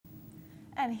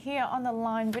And here on the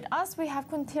line with us, we have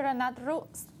K.Theeranat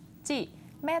Ruchi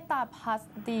Mehta,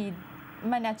 the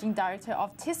Managing Director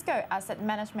of Tisco Asset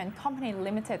Management Company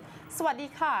Limited. สวัสดี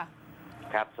ค่ะ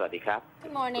ครับ สวัสดีครับ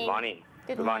Good morning. Good morning.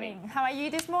 Good morning. How are you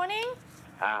this morning?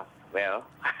 Well,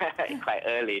 quite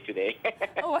early today.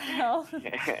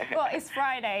 Well, it's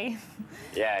Friday.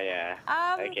 Yeah.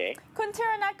 Okay.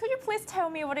 K.Theeranat, could you please tell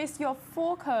me what is your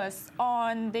focus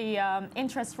on the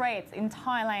interest rates in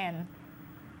Thailand?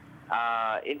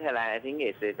 In Thailand, I think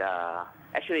it's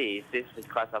actually it's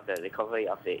because of the recovery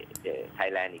of the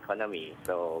Thailand economy.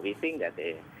 So we think that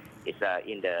it's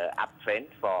in the uptrend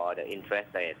for the interest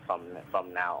rate from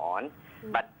now on.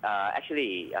 But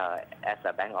actually, as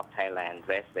a Bank of Thailand,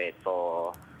 interest rate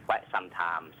for quite some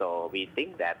time. So we think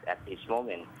that at this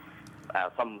moment,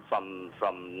 from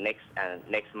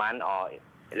next month, or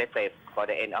let's say for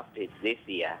the end of this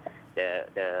year, the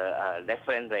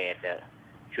reference rate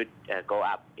should go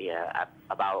up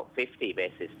about 50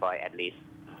 basis points at least.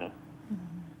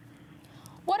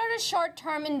 What are the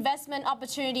short-term investment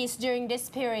opportunities during this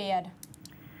period?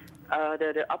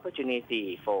 The opportunity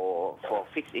for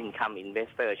fixed income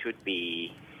investor should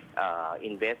be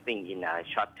investing in a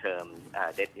short-term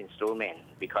debt instrument,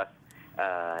 because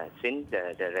since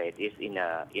the rate is in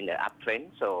the uptrend,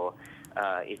 so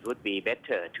it would be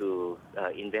better to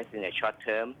invest in a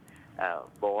short-term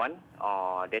bond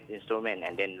or debt instrument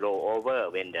and then roll over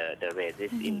when the rate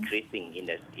is increasing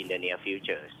in the near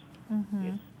future.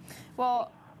 Yes.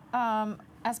 Well,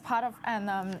 as part of an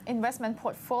investment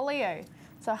portfolio,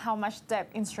 so how much debt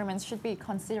instruments should be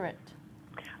considered?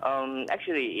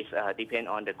 Actually, it depends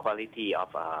on the quality of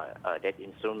debt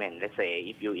instrument. Let's say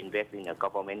if you invest in a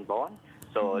government bond,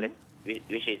 so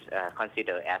which is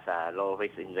considered as a low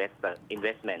risk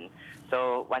investment,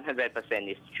 so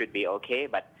 100% should be okay.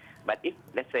 But if,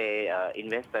 let's say,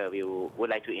 investor would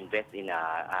like to invest in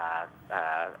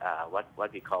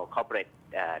what we call corporate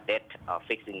debt or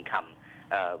fixed income,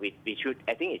 we should,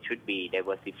 I think it should be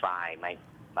diversified.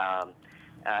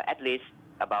 At least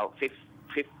about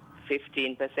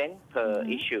 15% per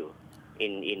issue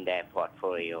in their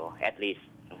portfolio, at least.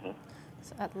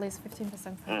 So at least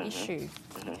 15% per issue.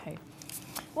 Okay.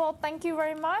 Well, thank you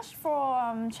very much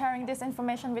for sharing this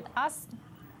information with us.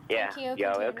 Yeah, Thank you.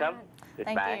 You're welcome.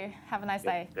 Thank you. Have a nice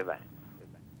day. Goodbye.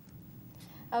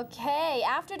 Okay,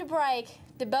 after the break,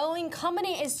 the Boeing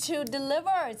company is to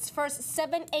deliver its first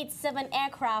 787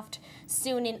 aircraft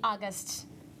soon in August.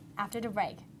 After the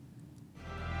break.